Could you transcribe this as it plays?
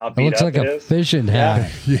It looks like a fishing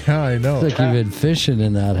hat. Yeah, I know. It's like you've been fishing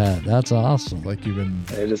in that hat. That's awesome. Like you've been.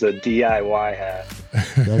 It is a DIY hat.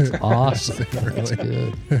 That's awesome. That's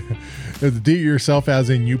good. Do it yourself as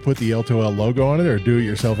in you put the L2L logo on it, or do it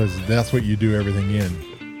yourself as that's what you do everything in?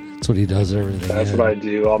 That's what he does everything. That's what I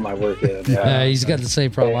do all my work in. Yeah, he's got the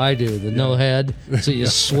same problem I do. The no head, so you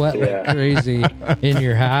sweat like crazy in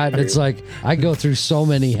your hat. It's like I go through so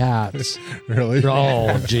many hats. Really?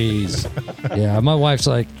 Oh, geez. Yeah, my wife's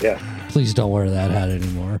like, yeah, please don't wear that hat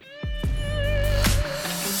anymore.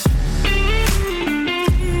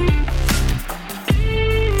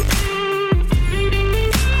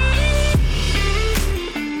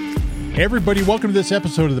 Hey everybody, welcome to this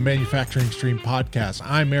episode of the Manufacturing Stream Podcast.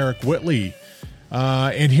 I'm Eric Whitley,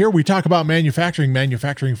 and here we talk about manufacturing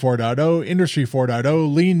 4.0, Industry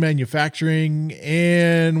 4.0, lean manufacturing,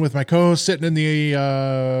 and with my co-host sitting in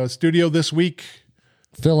the studio this week,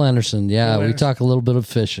 Phil Anderson. Yeah, we talk a little bit of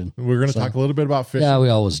fishing. We're going to talk a little bit about fishing. Yeah, we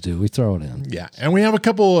always do. We throw it in. Yeah, and we have a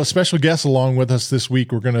couple of special guests along with us this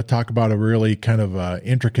week. We're going to talk about a really kind of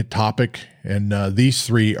intricate topic, and these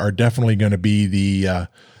three are definitely going to be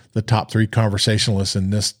the top three conversationalists in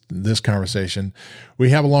this conversation. We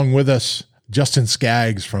have along with us Justin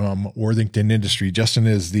Skaggs from Worthington Industry. Justin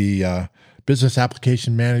is the business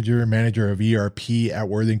application manager of ERP at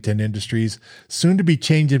Worthington Industries. Soon to be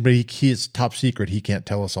changing, but it's top secret. He can't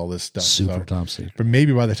tell us all this stuff. Super top secret. But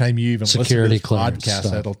maybe by the time you even Security listen to this podcast,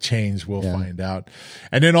 stuff. that'll change. We'll find out.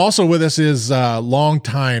 And then also with us is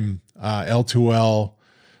longtime L2L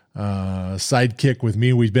sidekick with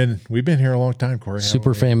me. We've been here a long time, Corey.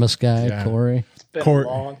 Super famous guy, Corey. It's been a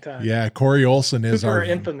long time. Yeah, Corey Olson is super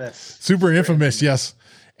infamous. Super infamous, yes.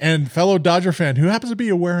 And fellow Dodger fan who happens to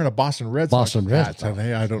be wearing a Boston Red Sox hat. Sox.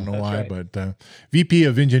 Hey, I don't know why, right. but VP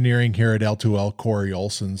of Engineering here at L2L, Corey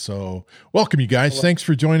Olson. So welcome, you guys. Hello. Thanks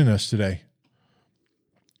for joining us today.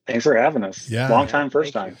 Thanks for having us. Yeah. Long time,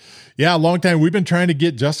 first time. Yeah, long time. We've been trying to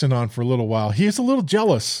get Justin on for a little while. He's a little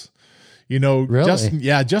jealous. You know, really?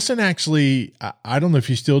 Justin actually, I don't know if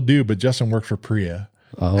you still do, but Justin worked for Priya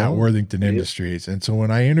at Worthington Industries. And so when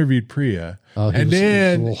I interviewed Priya, he was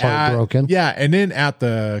a little heartbroken. And then at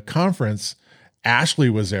the conference, Ashley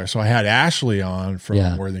was there. So I had Ashley on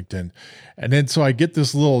from Worthington. And then so I get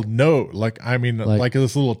this little note, like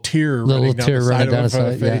this little tear running down the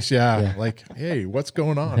side of my face. Yeah. Like, hey, what's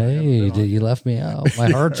going on? Hey, you left me out. My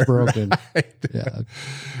heart's broken. Yeah.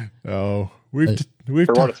 Oh,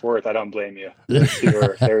 for what it's worth, I don't blame you. You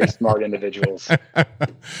are very smart individuals.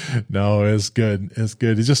 No, it's good. It's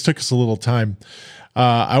good. It just took us a little time.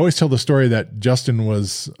 I always tell the story that Justin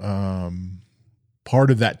was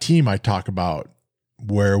part of that team I talk about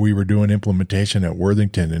where we were doing implementation at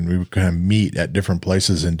Worthington, and we would kind of meet at different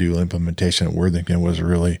places and do implementation at Worthington. It was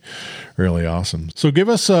really, really awesome. So give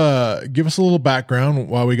us a little background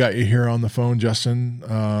while we got you here on the phone,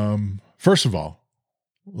 Justin. First of all,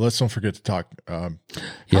 let's don't forget to talk.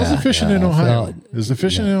 How's the fishing in Ohio? Is the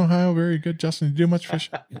fishing in Ohio very good, Justin? Do you do much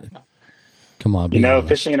fishing? Come on.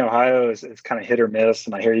 Fishing in Ohio is kind of hit or miss.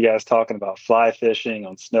 And I hear you guys talking about fly fishing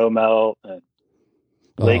on snowmelt and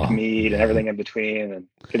Lake Mead and everything in between, and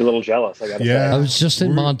get a little jealous. I got to say. I was just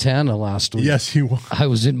in Montana last week. Yes, you were. I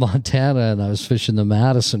was in Montana and I was fishing the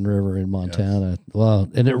Madison River in Montana. Yes. Well,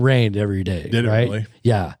 and it rained every day. Did it really?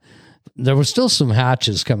 Yeah. There was still some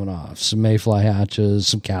hatches coming off, some mayfly hatches,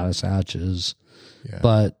 some caddis hatches,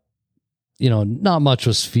 but not much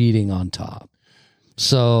was feeding on top.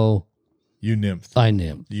 So you nymphed. I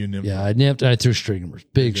nymphed. You nymphed. Yeah, I nymphed and I threw streamers,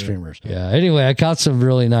 big streamers. Yeah. Anyway, I caught some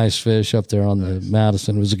really nice fish up there on the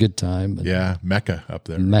Madison. It was a good time. Yeah, Mecca up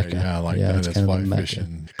there. Mecca. Right? Yeah, I like that. That's fly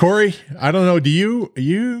fishing. Corey, I don't know. Do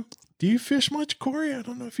you fish much, Corey? I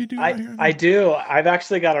don't know if you do. I do. I've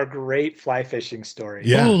actually got a great fly fishing story.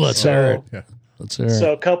 Yeah. Ooh, let's hear it. Yeah. Let's hear it.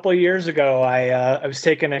 So a couple of years ago, I was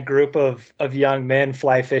taking a group of young men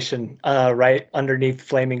fly fishing right underneath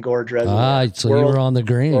Flaming Gorge Reservoir. So you were on the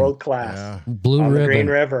green. World class. Yeah. Blue on ribbon. the Green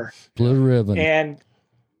River. Blue ribbon. And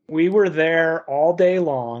we were there all day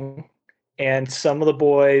long, and some of the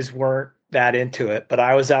boys weren't that into it, but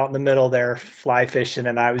I was out in the middle there fly fishing,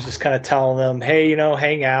 and I was just kind of telling them, hey,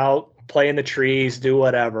 hang out, play in the trees, do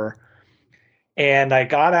whatever. And I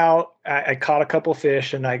got out, I caught a couple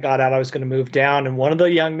fish, and I got out, I was going to move down. And one of the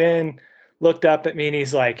young men looked up at me and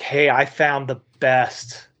he's like, hey, I found the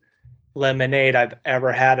best lemonade I've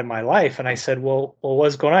ever had in my life. And I said, well,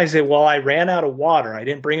 what's going on? He said, well, I ran out of water. I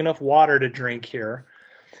didn't bring enough water to drink here.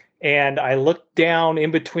 And I looked down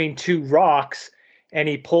in between two rocks and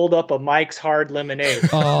he pulled up a Mike's Hard Lemonade.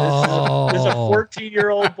 Oh, this is a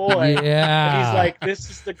 14-year-old boy. Yeah. And he's like, this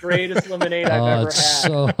is the greatest lemonade I've ever had.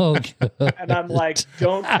 So good. And I'm like,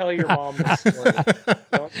 don't tell your mom this story.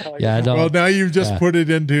 Don't tell your mom. Well, now you've just put it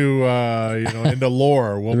into into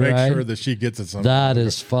lore. We'll make sure that she gets it sometime. That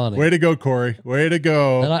is funny. Way to go, Corey. Way to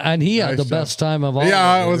go. And he had the best time of all. Yeah,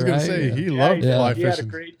 I was going to say, he loved fly fishing. He had a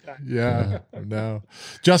great time. Yeah. No.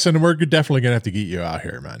 Justin, we're definitely going to have to get you out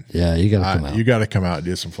here, man. Yeah, you got to come out. You got to come out and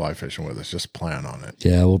do some fly fishing with us. Just plan on it.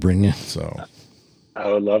 Yeah, we'll bring you. So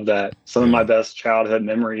I would love that. Some of my best childhood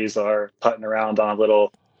memories are putting around on a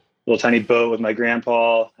little tiny boat with my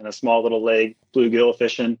grandpa and a small little lake, bluegill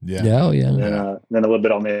fishing. Yeah. Oh, yeah. And then a little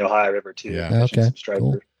bit on the Ohio River too. Yeah. Okay.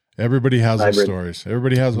 Cool. Everybody has those stories.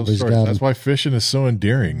 Everybody has those stories. That's why fishing is so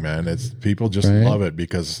endearing, man. It's people just love it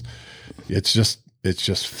because it's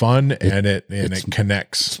just fun and it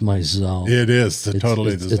connects. It's my zone. It is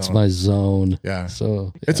totally the zone. It's my zone. Yeah.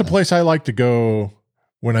 So it's a place I like to go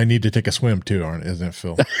when I need to take a swim too, isn't it,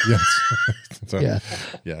 Phil? Yes. So,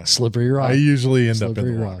 yeah. Slippery rocks. I usually end up in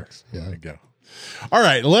the water. Rocks. Yeah. There you go. All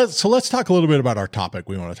right. Let's talk a little bit about our topic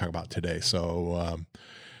we want to talk about today. So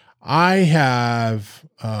I have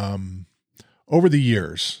over the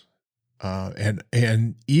years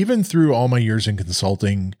and even through all my years in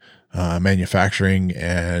consulting, manufacturing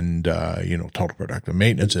and, total productive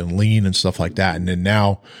maintenance and lean and stuff like that. And then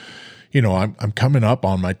now, I'm coming up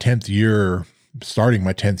on my 10th year, starting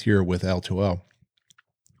my 10th year with L2L.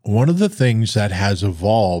 One of the things that has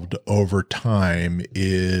evolved over time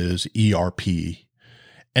is ERP.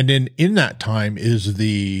 And then in that time is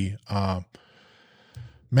the,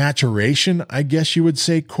 maturation, I guess you would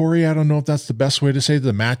say, Corey. I don't know if that's the best way to say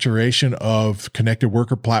the maturation of connected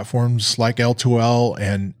worker platforms like L2L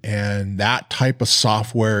and that type of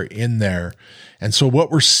software in there. And so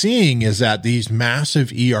what we're seeing is that these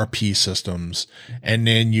massive ERP systems, and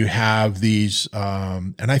then you have these,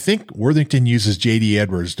 and I think Worthington uses JD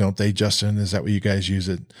Edwards, don't they, Justin? Is that what you guys use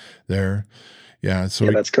it there? Yeah. So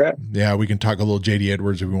that's correct. Yeah. We can talk a little JD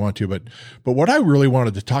Edwards if we want to, but what I really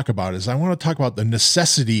wanted to talk about is I want to talk about the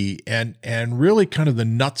necessity and really kind of the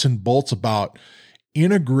nuts and bolts about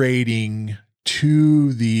integrating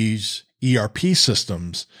to these ERP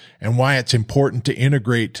systems and why it's important to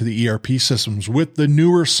integrate to the ERP systems with the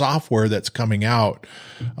newer software that's coming out,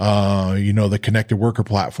 the connected worker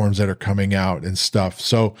platforms that are coming out and stuff.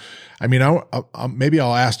 So, I mean, maybe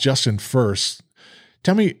I'll ask Justin first.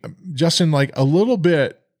 Tell me, Justin, like a little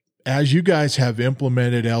bit, as you guys have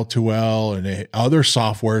implemented L2L and other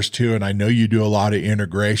softwares too, and I know you do a lot of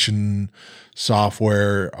integration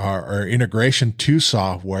software or integration to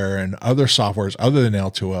software and other softwares other than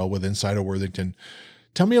L2L with inside of Worthington.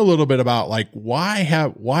 Tell me a little bit about like why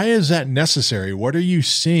is that necessary? What are you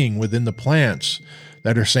seeing within the plants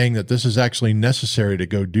that are saying that this is actually necessary to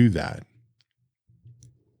go do that?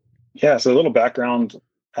 Yeah, so a little background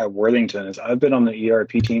at Worthington is I've been on the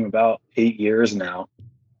ERP team about 8 years now.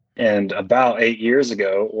 And about 8 years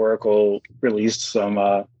ago, Oracle released some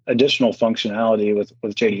additional functionality with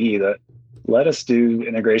JDE that let us do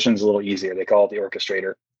integrations a little easier. They call it the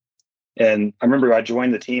orchestrator. And I remember I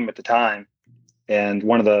joined the team at the time, and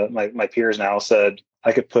one of my peers now said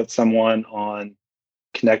I could put someone on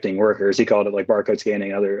connecting workers. He called it like barcode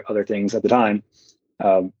scanning, other things at the time,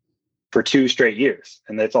 for 2 straight years.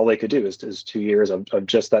 And that's all they could do is 2 years of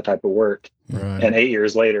just that type of work. Right. And 8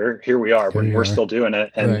 years later, here we are. We're still doing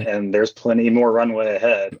it. And there's plenty more runway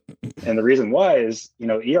ahead. And the reason why is,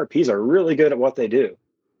 ERPs are really good at what they do.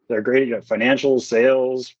 They're great at financials,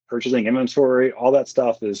 sales, purchasing, inventory, all that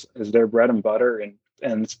stuff is their bread and butter.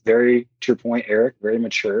 And it's very, to your point, Eric, very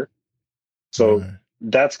mature. So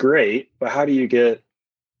that's great. But how do you get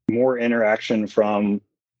more interaction from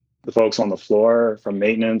the folks on the floor, from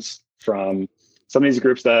maintenance, from some of these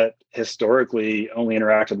groups that historically only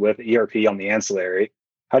interacted with ERP on the ancillary?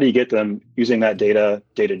 How do you get them using that data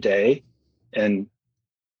day to day? And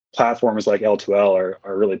platforms like L2L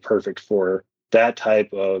are really perfect for that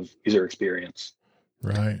type of user experience.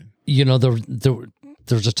 Right.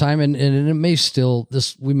 There's a time, and it may still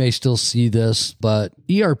we may still see this, but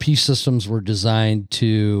ERP systems were designed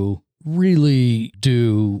to really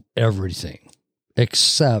do everything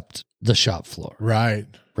except the shop floor. Right.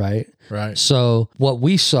 So what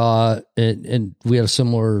we saw, and we had a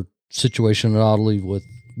similar situation at Audley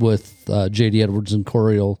with JD Edwards, and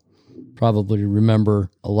Corey will probably remember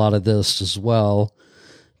a lot of this as well.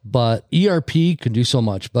 But ERP can do so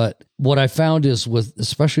much. But what I found is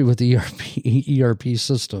especially with ERP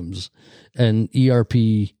systems and ERP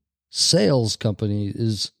sales company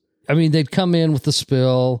they'd come in with the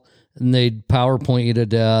spill and they'd PowerPoint you to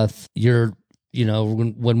death. Your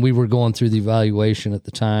when we were going through the evaluation at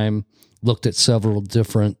the time, looked at several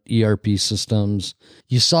different ERP systems,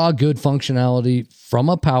 you saw good functionality from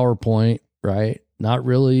a PowerPoint, right? Not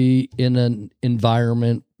really in an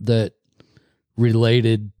environment that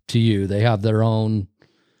related to you. They have their own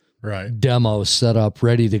demo set up,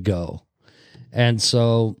 ready to go. And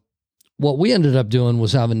so what we ended up doing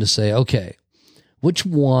was having to say, okay, which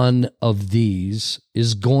one of these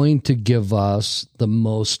is going to give us the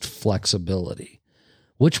most flexibility?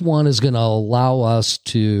 Which one is going to allow us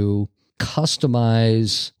to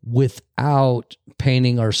customize without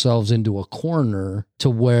painting ourselves into a corner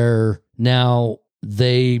to where now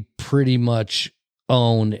they pretty much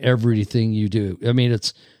own everything you do?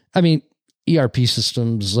 ERP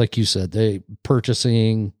systems, like you said, they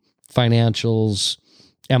purchasing, financials,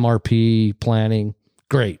 MRP, planning,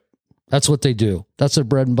 great. That's what they do. That's their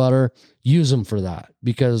bread and butter. Use them for that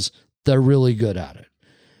because they're really good at it.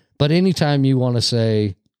 But anytime you want to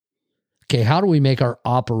say, okay, how do we make our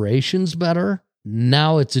operations better?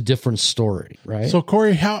 Now it's a different story, right? So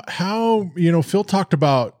Corey, how Phil talked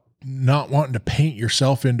about not wanting to paint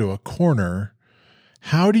yourself into a corner.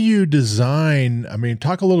 How do you design,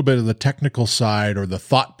 talk a little bit of the technical side or the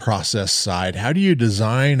thought process side. How do you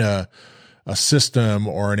design a system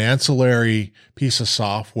or an ancillary piece of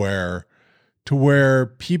software to where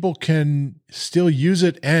people can still use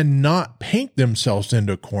it and not paint themselves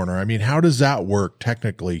into a corner? How does that work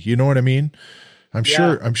technically? You know what I mean? I'm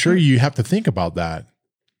sure you have to think about that.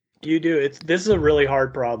 You do. This is a really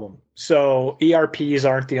hard problem. So ERPs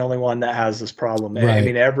aren't the only one that has this problem.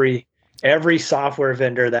 Right. Every software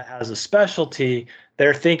vendor that has a specialty,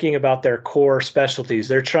 they're thinking about their core specialties.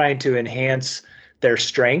 They're trying to enhance their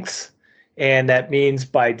strengths. And that means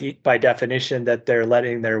by definition that they're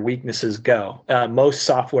letting their weaknesses go. Most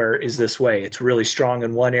software is this way. It's really strong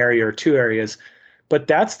in one area or two areas, but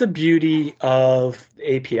that's the beauty of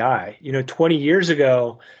API. 20 years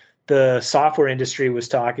ago, the software industry was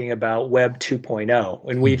talking about Web 2.0,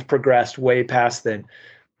 and we've progressed way past then.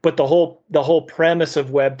 But the whole premise of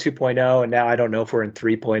Web 2.0, and now I don't know if we're in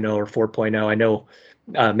 3.0 or 4.0. I know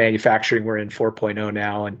manufacturing, we're in 4.0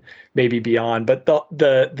 now and maybe beyond. But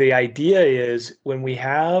the idea is when we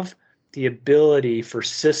have the ability for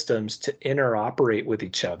systems to interoperate with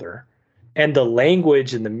each other, and the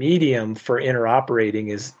language and the medium for interoperating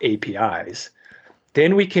is APIs,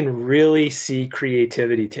 then we can really see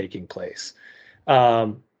creativity taking place.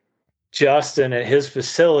 Justin at his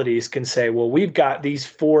facilities can say, well, we've got these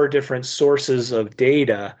 4 different sources of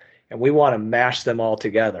data and we want to mash them all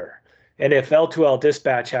together. And if L2L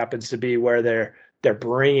dispatch happens to be where they're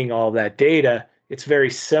bringing all that data, it's very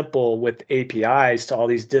simple with APIs to all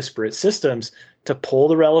these disparate systems to pull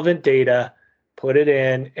the relevant data, put it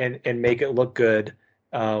in, and make it look good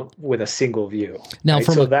with a single view. Now,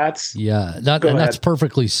 right? That's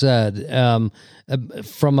perfectly said.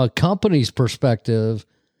 From a company's perspective,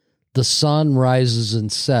 the sun rises and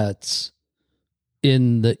sets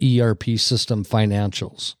in the ERP system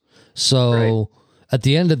financials. So at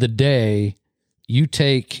the end of the day, you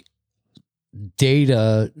take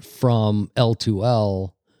data from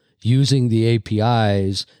L2L using the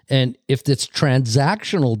APIs, and if it's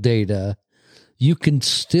transactional data, you can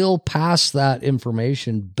still pass that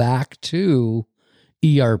information back to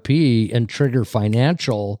ERP and trigger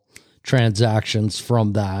financial transactions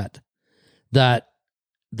from that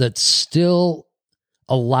still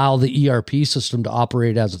allow the ERP system to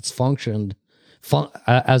operate as it's functioned,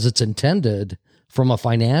 as it's intended from a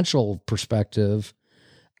financial perspective,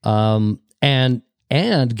 and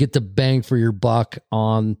get the bang for your buck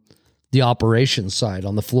on the operations side,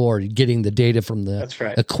 on the floor, getting the data from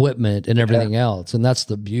the equipment and everything else. And that's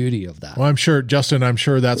the beauty of that. Well, I'm sure, Justin,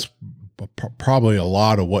 that's probably a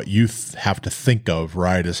lot of what you have to think of,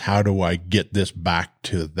 right? Is how do I get this back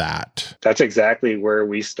to that? That's exactly where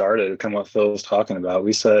we started, kind of what Phil was talking about.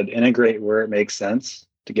 We said, integrate where it makes sense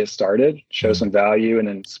to get started, show some value, and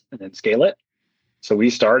then scale it. So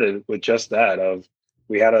we started with just that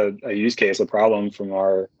we had a use case, a problem from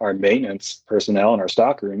our maintenance personnel in our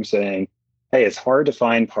stock room saying, hey, it's hard to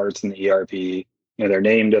find parts in the ERP. They're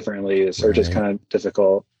named differently. The search is kind of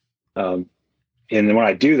difficult. And then when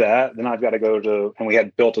I do that, then I've got to go to, and we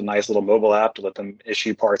had built a nice little mobile app to let them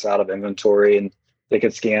issue parts out of inventory, and they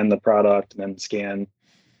could scan the product and then scan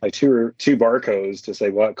like two barcodes to say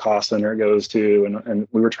what cost center it goes to. And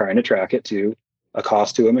we were trying to track it to a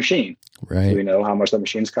cost to a machine. Right. So we know how much that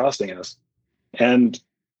machine's costing us. And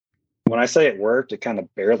when I say it worked, it kind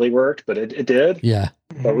of barely worked, but it did. Yeah.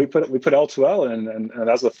 But we put L2L in, and that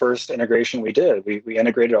was the first integration we did. We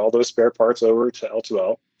integrated all those spare parts over to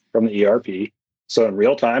L2L from the ERP. So in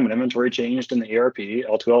real time, when inventory changed in the ERP,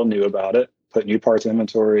 L2L knew about it. put new parts in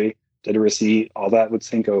inventory, did a receipt, all that would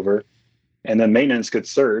sync over. And then maintenance could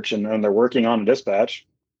search, and then they're working on a dispatch.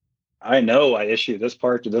 I know I issue this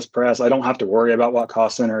part to this press. I don't have to worry about what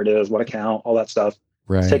cost center it is, what account, all that stuff.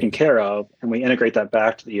 Right. It's taken care of, and we integrate that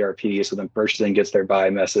back to the ERP. So then purchasing gets their buy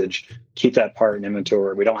message, keep that part in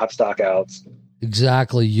inventory. We don't have stockouts.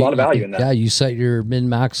 Exactly. A lot of value in that. Yeah, you set your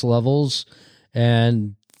min-max levels,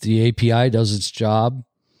 and the API does its job,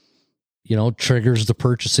 triggers the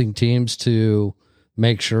purchasing teams to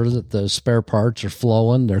make sure that the spare parts are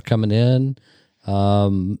flowing, they're coming in,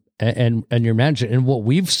 and you're managing. And what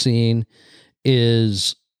we've seen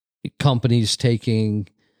is companies taking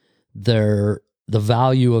the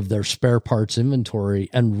value of their spare parts inventory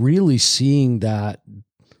and really seeing that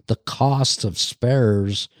the cost of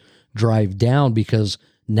spares drive down, because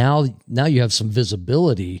now you have some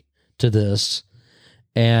visibility to this,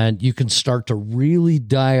 and you can start to really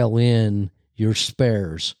dial in your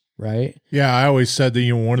spares, right? Yeah, I always said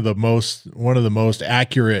that one of the most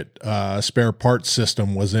accurate spare parts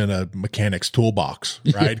system was in a mechanic's toolbox,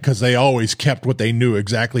 right? Because they always kept what they knew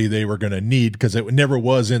exactly they were going to need, because it never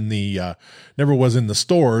was in the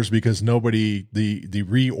stores, because nobody the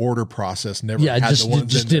reorder process never had the ones it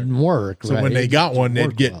just didn't work. So right? when they got one,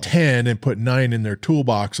 they'd get well. 10 and put 9 in their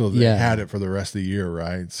toolbox, so they had it for the rest of the year,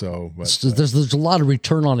 right? So, there's a lot of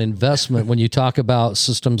return on investment when you talk about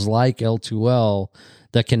systems like L2L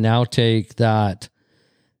that can now take that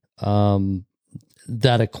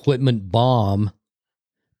equipment bomb,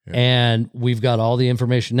 and we've got all the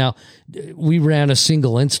information. Now, we ran a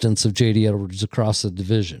single instance of JD Edwards across the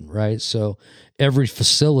division, right? So every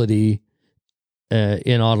facility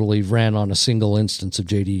in Autoliv ran on a single instance of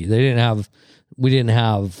JD. We didn't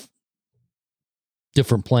have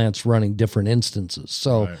different plants running different instances.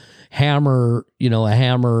 So right. a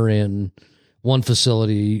hammer in one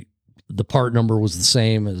facility, the part number was the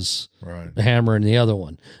same as the hammer in the other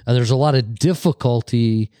one. And there's a lot of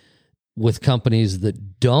difficulty with companies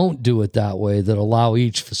that don't do it that way, that allow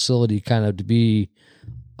each facility kind of to be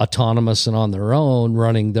autonomous and on their own,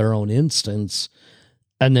 running their own instance,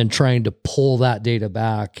 and then trying to pull that data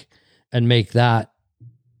back and make that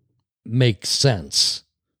make sense,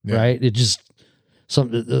 right? It just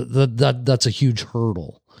that's a huge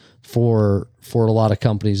hurdle for a lot of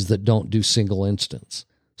companies that don't do single instance.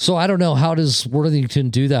 So I don't know, how does Worthington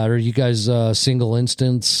do that? Are you guys a single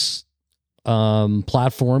instance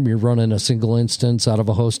platform? You're running a single instance out of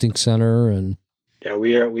a hosting center, and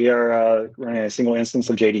we are running a single instance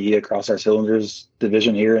of JDE across our cylinders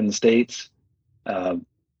division here in the States.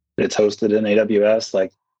 It's hosted in AWS,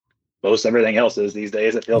 like most everything else is these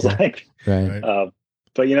days, it feels like. Right.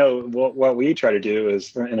 But what we try to do is,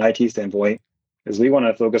 from an IT standpoint, is we want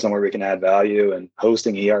to focus on where we can add value, and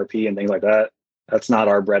hosting ERP and things like that. That's not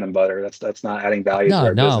our bread and butter. That's not adding value to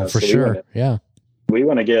our business. No, for sure. We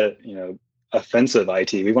want to get, offensive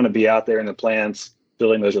IT. We want to be out there in the plants,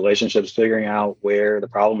 building those relationships, figuring out where the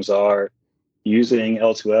problems are, using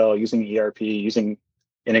L2L, using ERP, using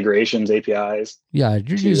integrations, APIs. Yeah,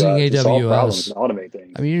 you're using AWS. To solve problems and automate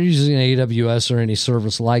things. I mean, you're using AWS or any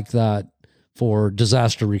service like that for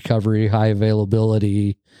disaster recovery, high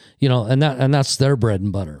availability, and that's their bread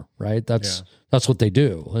and butter, right? That's what they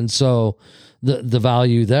do. And so the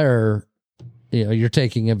value there, you're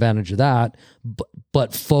taking advantage of that,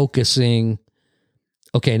 but focusing,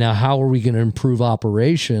 okay, now how are we going to improve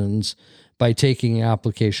operations by taking an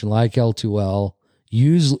application like L2L,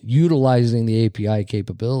 utilizing the API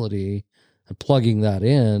capability and plugging that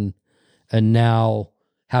in, and now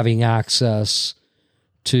having access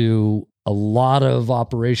to a lot of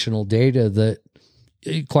operational data that,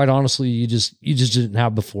 quite honestly, you just didn't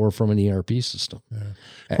have before from an ERP system.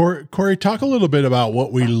 Yeah. Corey, talk a little bit about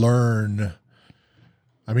what we learn.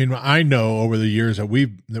 I mean, I know over the years that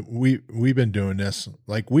we've been doing this,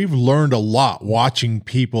 like we've learned a lot watching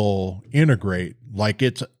people integrate. Like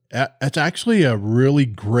it's actually a really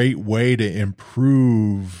great way to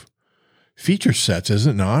improve feature sets, is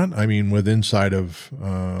it not? I mean, with inside of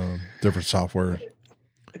different software.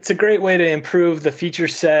 It's a great way to improve the feature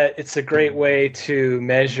set. It's a great way to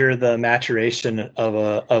measure the maturation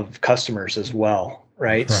of customers as well,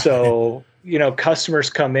 right? So, customers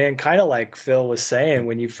come in kind of like Phil was saying,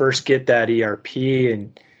 when you first get that ERP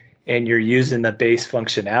and you're using the base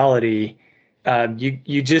functionality,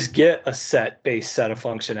 you just get a base set of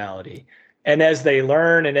functionality. And as they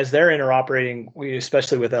learn and as they're interoperating,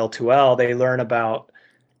 especially with L2L, they learn about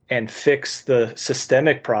and fix the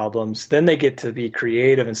systemic problems. Then they get to be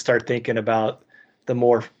creative and start thinking about the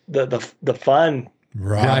more the fun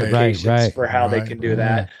applications for how they can do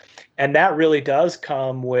that. And that really does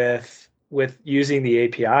come with using the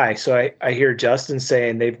API. So I hear Justin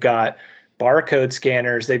saying they've got barcode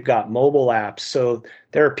scanners. They've got mobile apps. So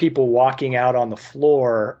there are people walking out on the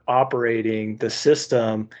floor operating the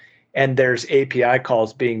system, and there's API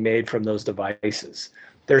calls being made from those devices.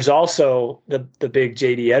 There's also the big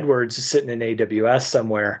JD Edwards sitting in AWS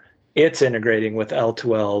somewhere. It's integrating with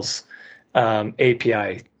L2L's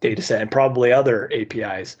API data set and probably other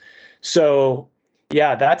APIs. So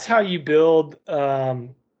yeah, that's how you build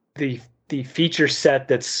the feature set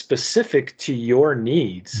that's specific to your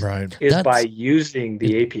needs. Right. Is by using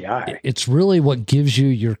the API. It's really what gives you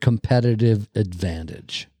your competitive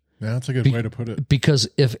advantage. Yeah, that's a good way to put it. Because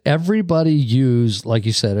if everybody like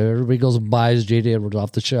you said, everybody goes and buys JD Edwards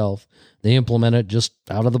off the shelf, they implement it just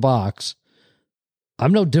out of the box.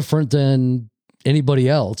 I'm no different than anybody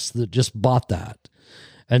else that just bought that.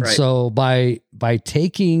 And so by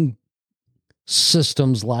taking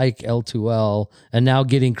systems like L2L and now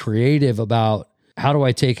getting creative about how do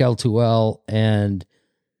I take L2L and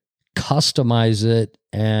customize it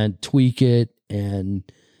and tweak it, and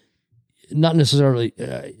not necessarily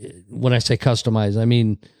when I say customize, I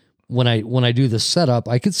mean when I do the setup,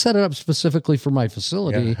 I could set it up specifically for my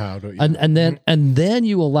facility, and then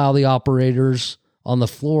you allow the operators on the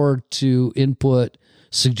floor to input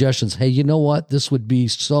suggestions. Hey, you know what? This would be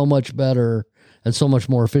so much better and so much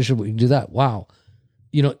more efficient. We can do that. Wow.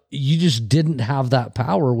 You just didn't have that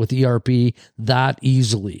power with ERP that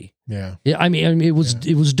easily. Yeah. I mean, it was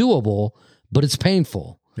doable, but it's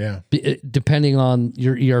painful. Yeah. Depending on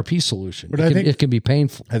your ERP solution, but it can be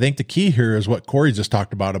painful. I think the key here is what Corey just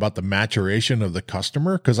talked about the maturation of the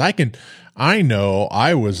customer. Cause I know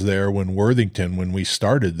I was there when we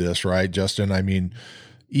started this, right, Justin? I mean,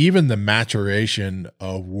 even the maturation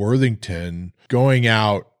of Worthington going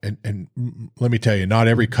out and let me tell you, not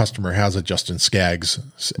every customer has a Justin Skaggs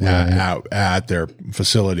out at their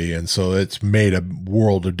facility. And so it's made a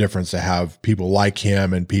world of difference to have people like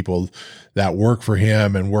him and people that work for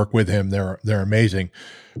him and work with him. They're amazing.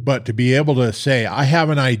 But to be able to say, I have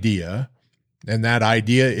an idea, and that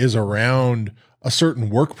idea is around a certain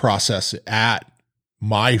work process at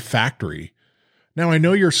my factory. Now, I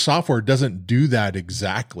know your software doesn't do that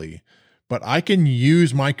exactly, but I can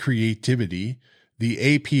use my creativity, the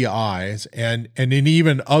APIs, and in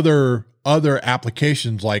even other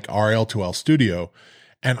applications like our L2L Studio,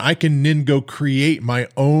 and I can then go create my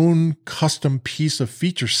own custom piece of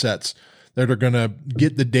feature sets that are going to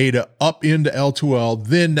get the data up into L2L.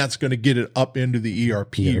 Then that's going to get it up into the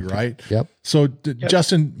ERP. Right? Yep. So,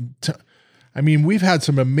 Justin, I mean, we've had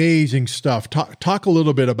some amazing stuff. Talk a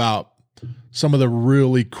little bit about some of the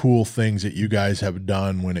really cool things that you guys have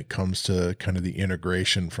done when it comes to kind of the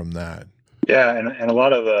integration from that. Yeah, and a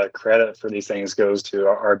lot of the credit for these things goes to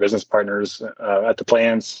our business partners at the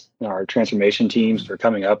plants, our transformation teams for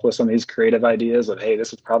coming up with some of these creative ideas of, hey,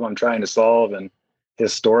 this is a problem I'm trying to solve. And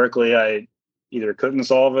historically, I either couldn't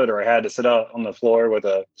solve it or I had to sit out on the floor with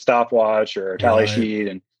a stopwatch or a tally sheet.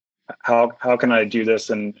 And how can I do this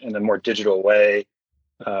in a more digital way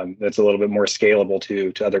that's a little bit more scalable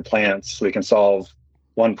to other plants so we can solve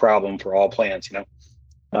one problem for all plants,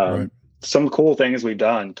 Some cool things we've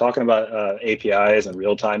done, talking about APIs and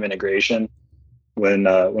real-time integration.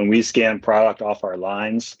 When we scan product off our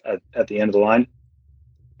lines at the end of the line,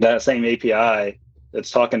 that same API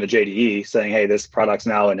that's talking to JDE saying, hey, this product's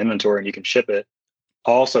now in inventory and you can ship it,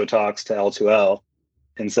 also talks to L2L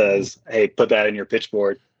and says, hey, put that in your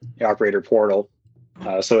pitchboard, the operator portal.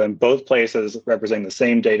 So in both places, representing the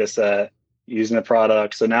same data set, using the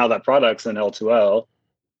product. So now that product's in L2L,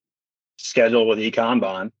 scheduled with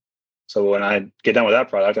eKanban. So when I get done with that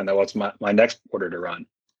product, I know what's my next order to run.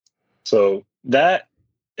 So that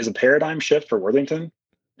is a paradigm shift for Worthington.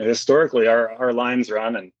 And historically, our lines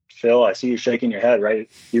run, and Phil, I see you shaking your head, right?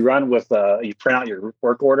 You run with, you print out your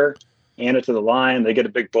work order, hand it to the line, they get a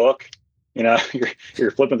big book.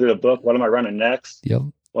 You're flipping through the book. What am I running next? Yep.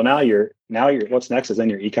 Well, now you're what's next is in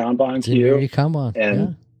your eKanban queue.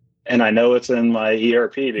 And I know it's in my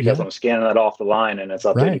ERP because I'm scanning that off the line and it's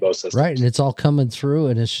updating both systems. Right. And it's all coming through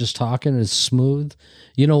and it's just talking. It's smooth.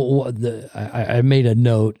 I made a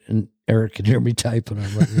note, and Eric can hear me typing on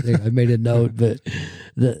everything. I made a note, but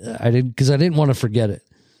I didn't want to forget it.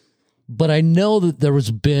 But I know that there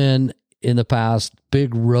has been in the past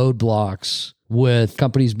big roadblocks with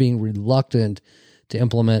companies being reluctant to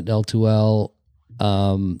implement L2L.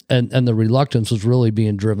 And the reluctance was really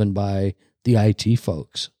being driven by the IT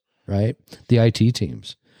folks. Right? The IT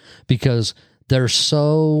teams, because they're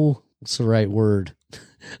so, what's the right word?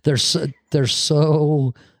 They're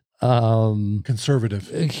so conservative.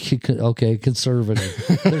 Okay.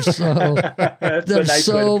 Conservative. They're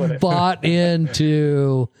so bought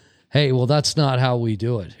into, hey, well, that's not how we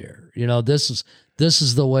do it here. This this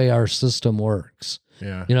is the way our system works.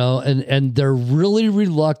 Yeah. You know, and they're really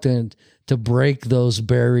reluctant to break those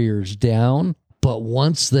barriers down. But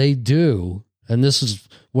once they do, and this is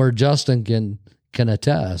where Justin can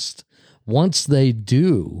attest, once they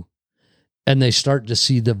do, and they start to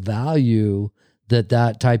see the value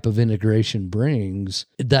that type of integration brings,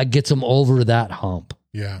 that gets them over that hump.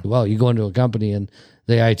 Yeah. Well, you go into a company and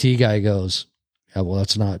the IT guy goes, yeah, well,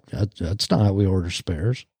 that's not how we order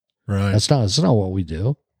spares. Right. That's not what we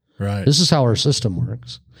do. Right. This is how our system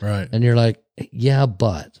works. Right. And you're like, yeah,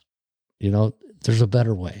 but, you know, there's a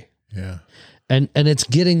better way. Yeah. And it's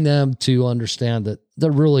getting them to understand that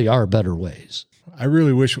there really are better ways. I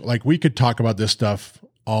really wish, like, we could talk about this stuff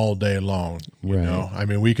all day long. You know, I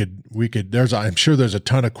mean, we could, I'm sure there's a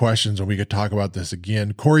ton of questions and we could talk about this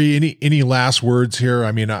again. Corey, any last words here?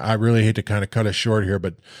 I mean, I really hate to kind of cut us short here,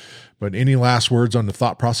 but any last words on the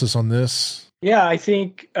thought process on this? Yeah, I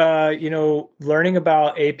think, learning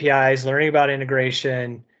about APIs, learning about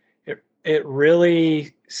integration, it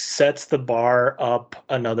really sets the bar up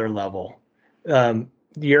another level.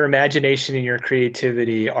 Your imagination and your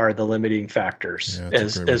creativity are the limiting factors. Yeah,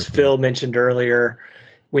 as Phil mentioned earlier,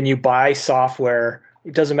 when you buy software,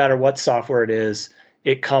 it doesn't matter what software it is,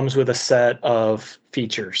 it comes with a set of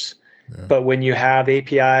features. Yeah. But when you have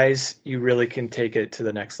APIs, you really can take it to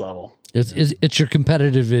the next level. It's your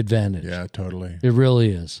competitive advantage. Yeah, totally. It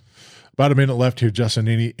really is. About a minute left here, Justin.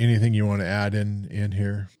 Anything you want to add in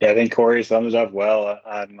here? Yeah, I think Corey summed it up well.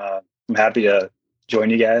 I'm happy to join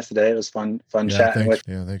you guys today. It was fun chatting with.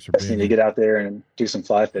 Yeah, thanks for being here. To get out there and do some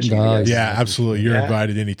fly fishing. Yeah, absolutely. You're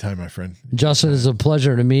invited anytime, my friend. Justin, it's a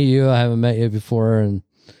pleasure to meet you. I haven't met you before, and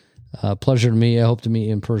pleasure to meet you. I hope to meet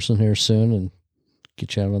you in person here soon and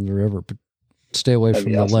get you out on the river. But stay away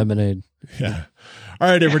from the lemonade. Yeah. All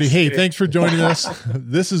right, everybody. Hey, thanks for joining us.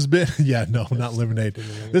 This has been, not lemonade.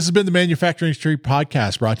 This has been the Manufacturing Street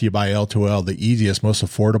Podcast, brought to you by L2L, the easiest, most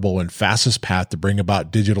affordable, and fastest path to bring about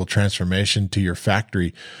digital transformation to your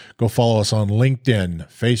factory. Go follow us on LinkedIn,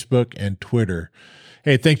 Facebook, and Twitter.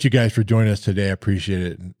 Hey, thanks you guys for joining us today. I appreciate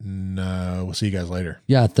it. And we'll see you guys later.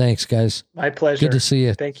 Yeah, thanks, guys. My pleasure. Good to see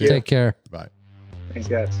you. Thank you. Take care. Bye. Thanks,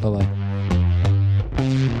 guys.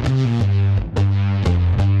 Bye-bye.